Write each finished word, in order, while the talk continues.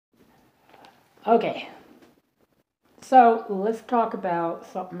Okay, so let's talk about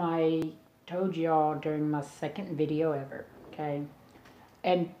something I told y'all during my second video ever. Okay,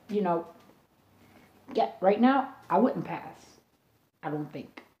 and yeah, right now I wouldn't pass. I don't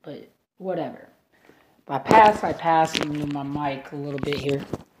think, but whatever. If I pass and move my mic a little bit here.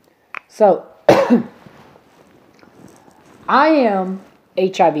 So I am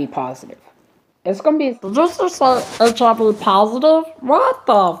HIV positive. It's gonna be This is a HIV positive? What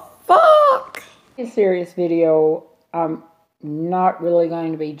the fuck? a serious video. I'm not really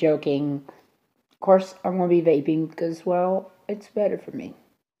going to be joking. Of course, I'm going to be vaping because, well, it's better for me.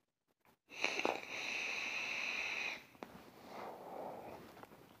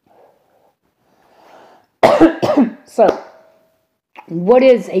 So, what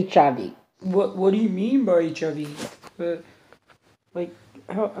is HIV? What do you mean by HIV? Like,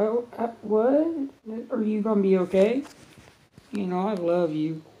 what? Are you gonna be okay? You know, I love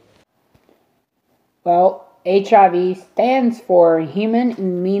you. Well, HIV stands for Human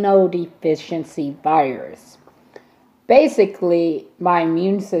Immunodeficiency Virus. Basically, my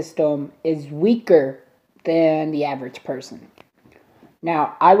immune system is weaker than the average person.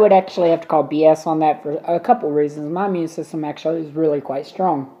 Now, I would actually have to call BS on that for a couple reasons. My immune system actually is really quite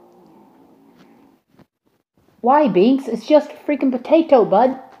strong. Why, Binks? It's just a freaking potato,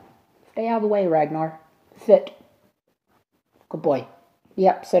 bud. Stay out of the way, Ragnar. Sit. Good boy.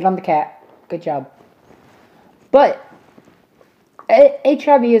 Yep, sit on the cat. Good job. But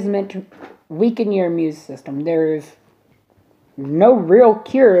HIV is meant to weaken your immune system. There's no real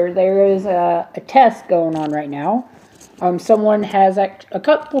cure. There is a test going on right now. Someone has, a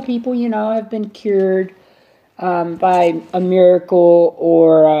couple people, have been cured by a miracle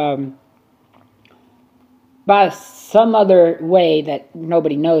or by some other way that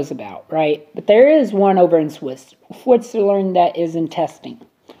nobody knows about, right? But there is one over in Switzerland that is in testing.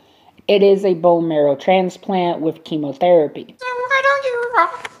 It is a bone marrow transplant with chemotherapy. Then why don't you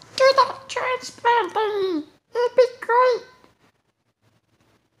do that transplant thing? It'd be great.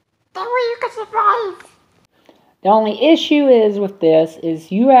 That way you can survive. The only issue is with this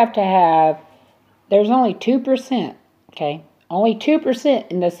is you have to have, there's only 2%, okay? Only 2%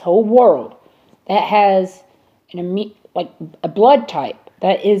 in this whole world that has a blood type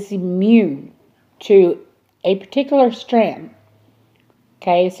that is immune to a particular strand.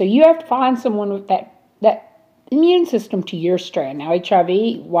 Okay, so you have to find someone with that immune system to your strand. Now,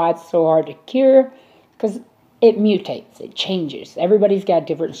 HIV, why it's so hard to cure? Because it mutates, it changes. Everybody's got a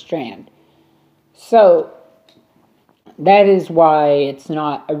different strand. So, that is why it's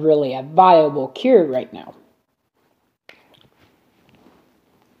not really a viable cure right now.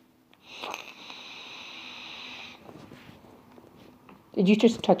 Did you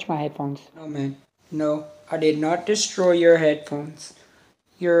just touch my headphones? No, man. No, I did not destroy your headphones.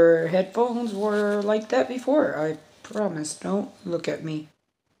 Your headphones were like that before. I promise. Don't look at me.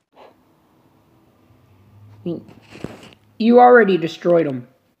 You already destroyed them.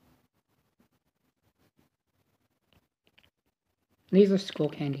 These are skull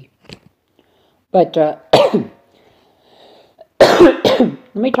candy. But let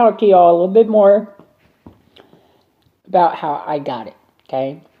me talk to y'all a little bit more about how I got it,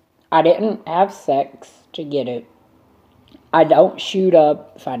 okay? I didn't have sex to get it. I don't shoot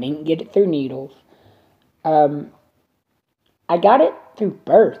up if I didn't get it through needles. I got it through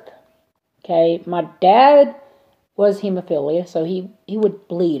birth, okay? My dad was hemophilia, so he would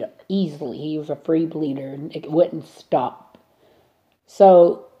bleed easily. He was a free bleeder, and it wouldn't stop.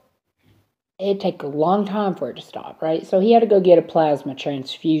 So it'd take a long time for it to stop, right? So he had to go get a plasma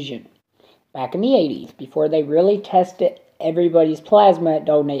transfusion back in the 80s before they really tested everybody's plasma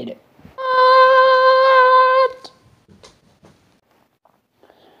donated. What?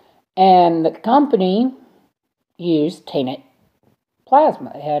 And the company used tainted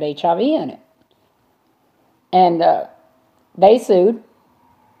plasma. It had HIV in it. And they sued.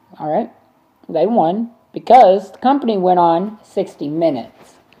 All right. They won because the company went on 60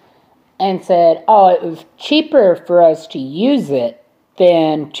 Minutes and said, oh, it was cheaper for us to use it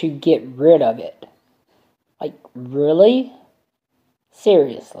than to get rid of it. Like, really?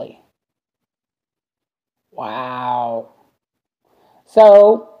 Seriously? Wow.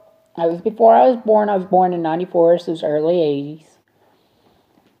 So, that was before I was born. I was born in 94, so it was early 80s.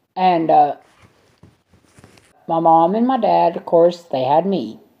 And my mom and my dad, of course, they had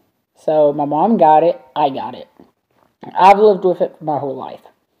me. So my mom got it, I got it. I've lived with it for my whole life.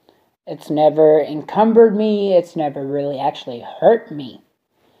 It's never encumbered me. It's never really actually hurt me.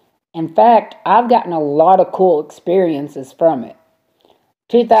 In fact, I've gotten a lot of cool experiences from it.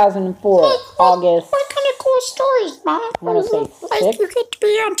 2004, August, What kind of cool stories, Mom? I want to say Like you 6, get to be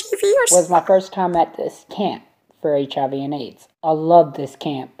on TV or was something? my first time at this camp for HIV and AIDS. I love this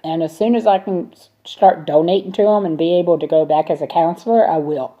camp. And as soon as I can start donating to them and be able to go back as a counselor, I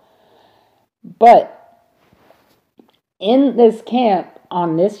will. But in this camp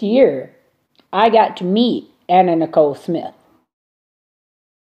on this year, I got to meet Anna Nicole Smith.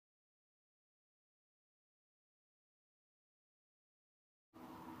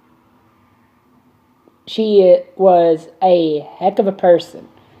 She was a heck of a person.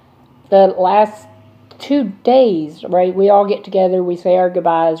 The last 2 days, right, we all get together, we say our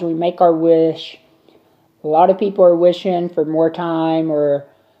goodbyes, we make our wish. A lot of people are wishing for more time, or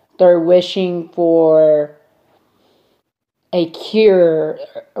they're wishing for a cure,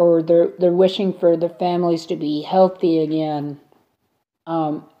 or they're wishing for their families to be healthy again.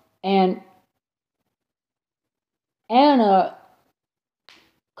 And Anna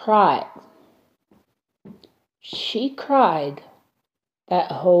cried. She cried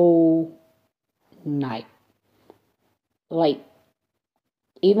that whole night. Like,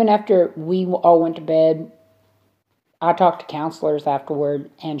 even after we all went to bed, I talked to counselors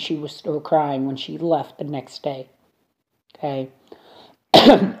afterward, and she was still crying when she left the next day. Okay.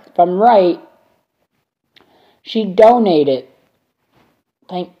 If I'm right, she donated,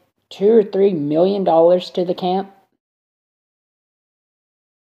 I think, $2 or $3 million to the camp.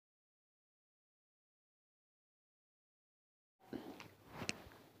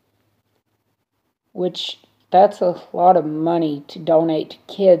 Which, that's a lot of money to donate to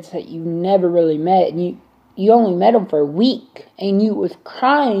kids that you never really met. And you only met them for a week, and you was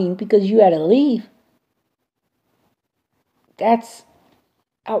crying because you had to leave. That's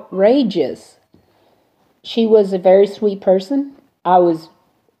outrageous. She was a very sweet person. As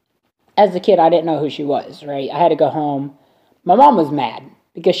a kid, I didn't know who she was, right? I had to go home. My mom was mad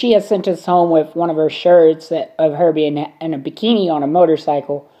because she had sent us home with one of her shirts of her being in a bikini on a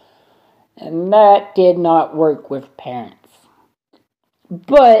motorcycle. And that did not work with parents.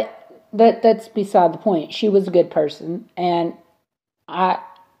 But that's beside the point. She was a good person, and I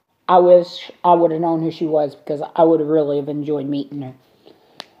wish I would have known who she was, because I would have really have enjoyed meeting her.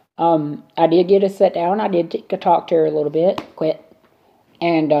 I did get to sit down. I did get to talk to her a little bit.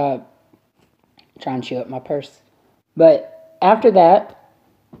 And try and chew up my purse. But after that,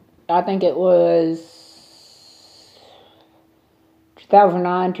 I think it was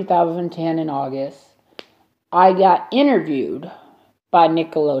 2009, 2010 in August, I got interviewed by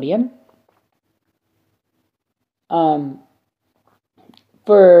Nickelodeon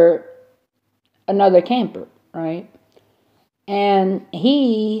for another camper, right? And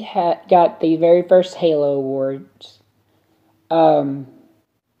he had got the very first Halo Awards.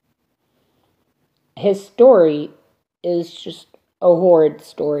 His story is just a horrid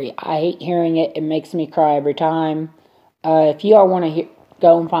story. I hate hearing it. It makes me cry every time. If you all want to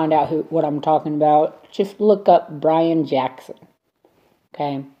go and find out what I'm talking about, just look up Brian Jackson.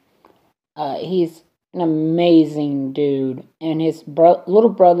 Okay? He's an amazing dude. And his little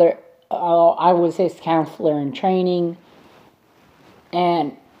brother, I was his counselor in training.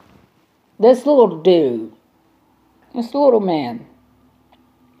 And this little dude, this little man,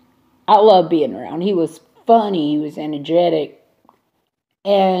 I love being around. He was funny, he was energetic,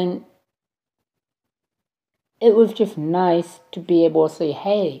 and it was just nice to be able to say,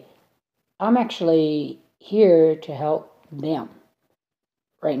 hey, I'm actually here to help them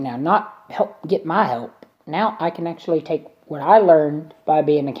right now, not help get my help. Now I can actually take what I learned by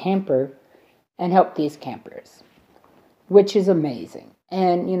being a camper and help these campers, which is amazing.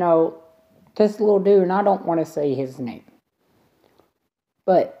 And, this little dude, and I don't want to say his name,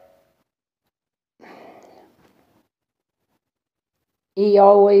 but he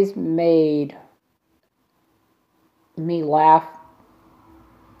always made me laugh.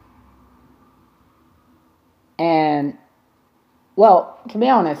 And, well, to be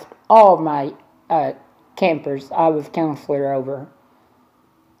honest, all of my campers I was counselor over,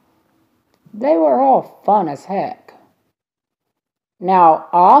 they were all fun as heck. Now,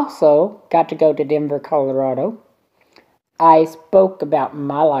 I also got to go to Denver, Colorado. I spoke about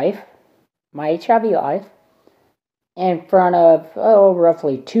my life, my HIV life, in front of,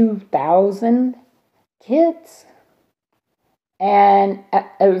 roughly 2,000 kids. And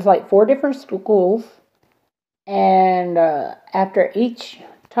it was like 4 different schools. And after each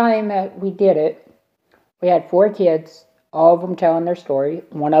time that we did it, we had 4 kids, all of them telling their story.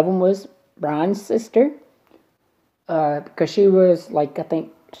 One of them was Brian's sister, because she was like, I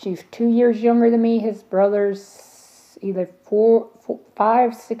think she's 2 years younger than me. His brother's either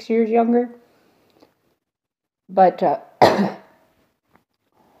 5, 6 years younger. But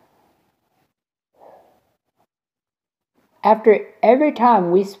After every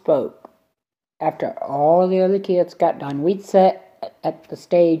time we spoke, after all the other kids got done, we'd sit at the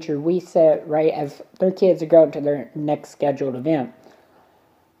stage, or we sit right as their kids are going to their next scheduled event.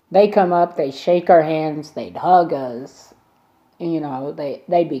 They come up, they shake our hands, they'd hug us.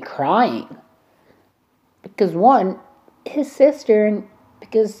 They'd be crying. Because one, his sister, and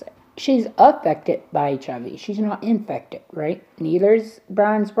because she's affected by HIV. She's not infected, right? Neither is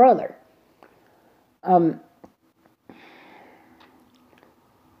Brian's brother.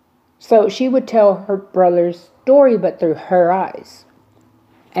 So she would tell her brother's story, but through her eyes,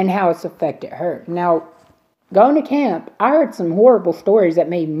 and how it's affected her. Now, going to camp, I heard some horrible stories that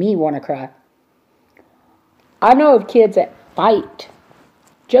made me want to cry. I know of kids that fight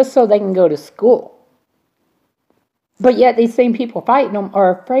just so they can go to school. But yet these same people fighting them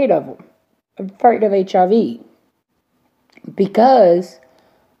are afraid of them. Afraid of HIV. Because,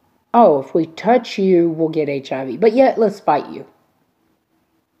 if we touch you, we'll get HIV. But yet, let's fight you.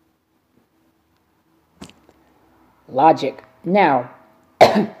 Logic. Now,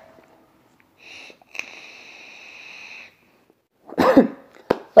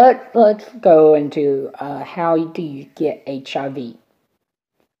 let's go into how do you get HIV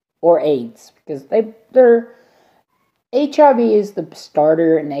or AIDS, because they're HIV is the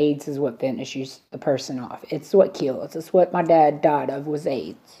starter and AIDS is what finishes the person off. It's what kills. It's what my dad died of, was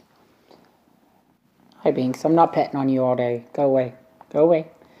AIDS. Hi Binks, I'm not petting on you all day. Go away. Go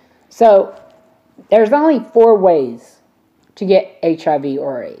away. So, there's only 4 ways to get HIV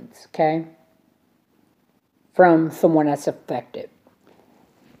or AIDS, okay? From someone that's affected.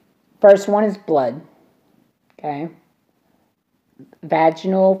 First one is blood, okay?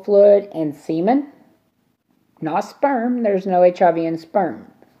 Vaginal fluid and semen. Not sperm. There's no HIV in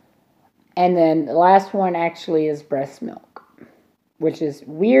sperm. And then the last one actually is breast milk, which is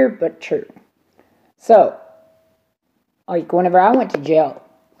weird but true. So, like whenever I went to jail,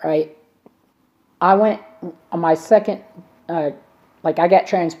 right? I went on my second, I got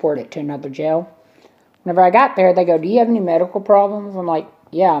transported to another jail. Whenever I got there, they go, "Do you have any medical problems?" I'm like,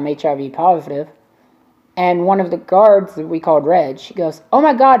 "Yeah, I'm HIV positive." And one of the guards that we called Reg, she goes, "Oh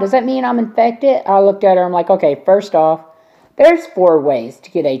my God, does that mean I'm infected?" I looked at her, I'm like, okay, first off, there's 4 ways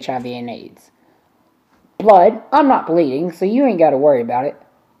to get HIV and AIDS. Blood, I'm not bleeding, so you ain't got to worry about it.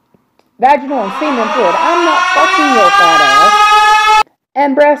 Vaginal and semen fluid, I'm not fucking your fat ass.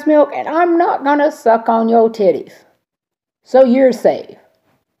 And breast milk, and I'm not gonna suck on your titties. So you're safe.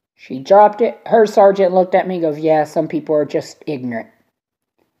 She dropped it. Her sergeant looked at me and goes, "Yeah, some people are just ignorant."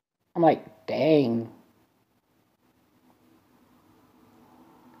 I'm like, dang.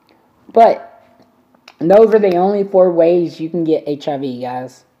 But those are the only 4 ways you can get HIV,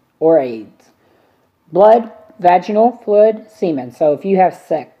 guys, or AIDS. Blood, vaginal fluid, semen. So if you have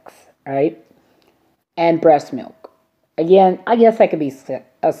sex, right? And breast milk. Again, I guess that could be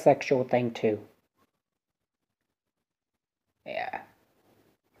a sexual thing too. Yeah.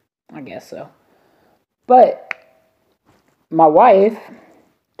 I guess so. But my wife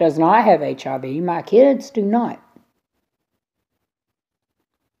does not have HIV. My kids do not.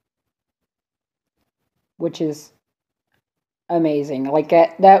 Which is amazing. Like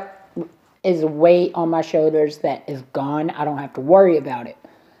that is a weight on my shoulders that is gone. I don't have to worry about it.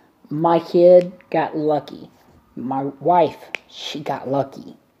 My kid got lucky. My wife, she got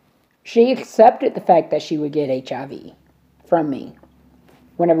lucky. She accepted the fact that she would get HIV from me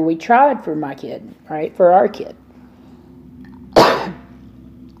whenever we tried for my kid, right? For our kid. And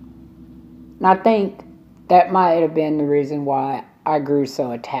I think that might have been the reason why I grew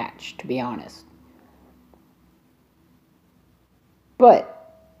so attached, to be honest.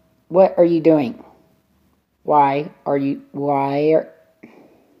 But what are you doing?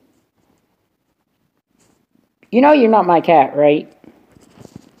 You know you're not my cat, right?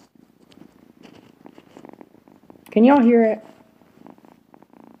 Can y'all hear it?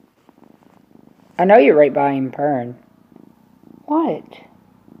 I know you're right by him purring. What?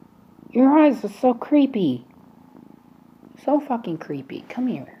 Your eyes are so creepy. So fucking creepy. Come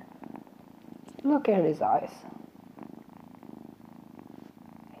here. Look at his eyes.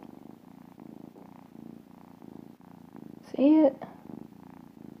 See it?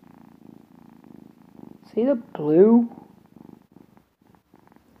 See the blue?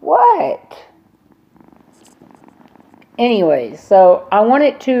 What? Anyways, so I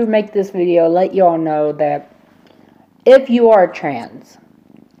wanted to make this video, let y'all know that if you are trans,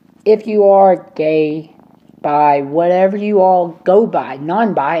 if you are gay, bi, whatever you all go by,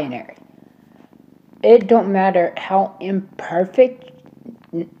 non-binary, it don't matter how imperfect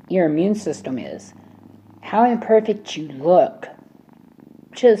your immune system is, how imperfect you look.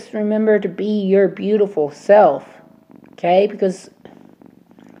 Just remember to be your beautiful self, Okay? Because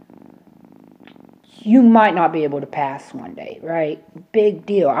you might not be able to pass one day, right? Big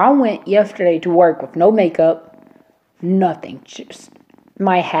deal. I went yesterday to work with no makeup, nothing. Just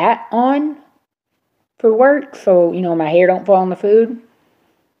my hat on for work so, my hair don't fall on the food.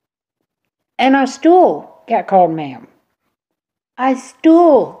 And I still got called ma'am. I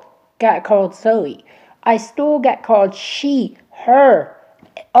still got called Zoe. I still got called she, her,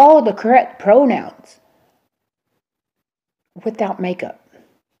 all the correct pronouns without makeup.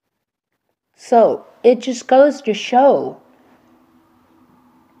 So, it just goes to show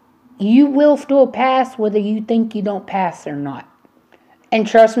you will still pass whether you think you don't pass or not. And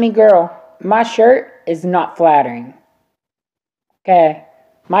trust me, girl, my shirt is not flattering. Okay?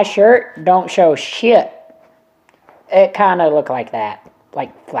 My shirt don't show shit. It kind of look like that.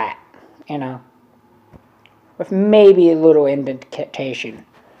 Like flat, with maybe a little indentation.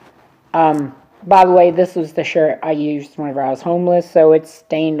 By the way, this was the shirt I used whenever I was homeless, so it's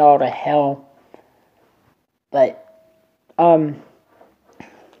stained all to hell. But, God,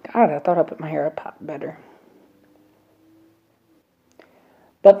 I thought I put my hair up better.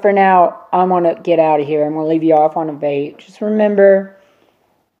 But for now, I'm going to get out of here. I'm going to leave you off on a vape. Just remember,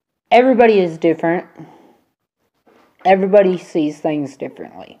 everybody is different. Everybody sees things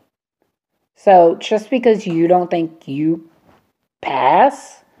differently. So, just because you don't think you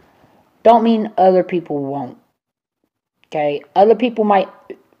pass, don't mean other people won't. Okay? Other people might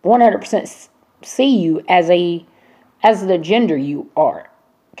 100% see you as the gender you are.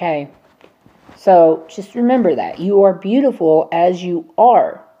 Okay? So, just remember that. You are beautiful as you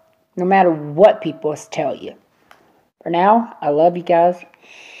are, no matter what people tell you. For now, I love you guys.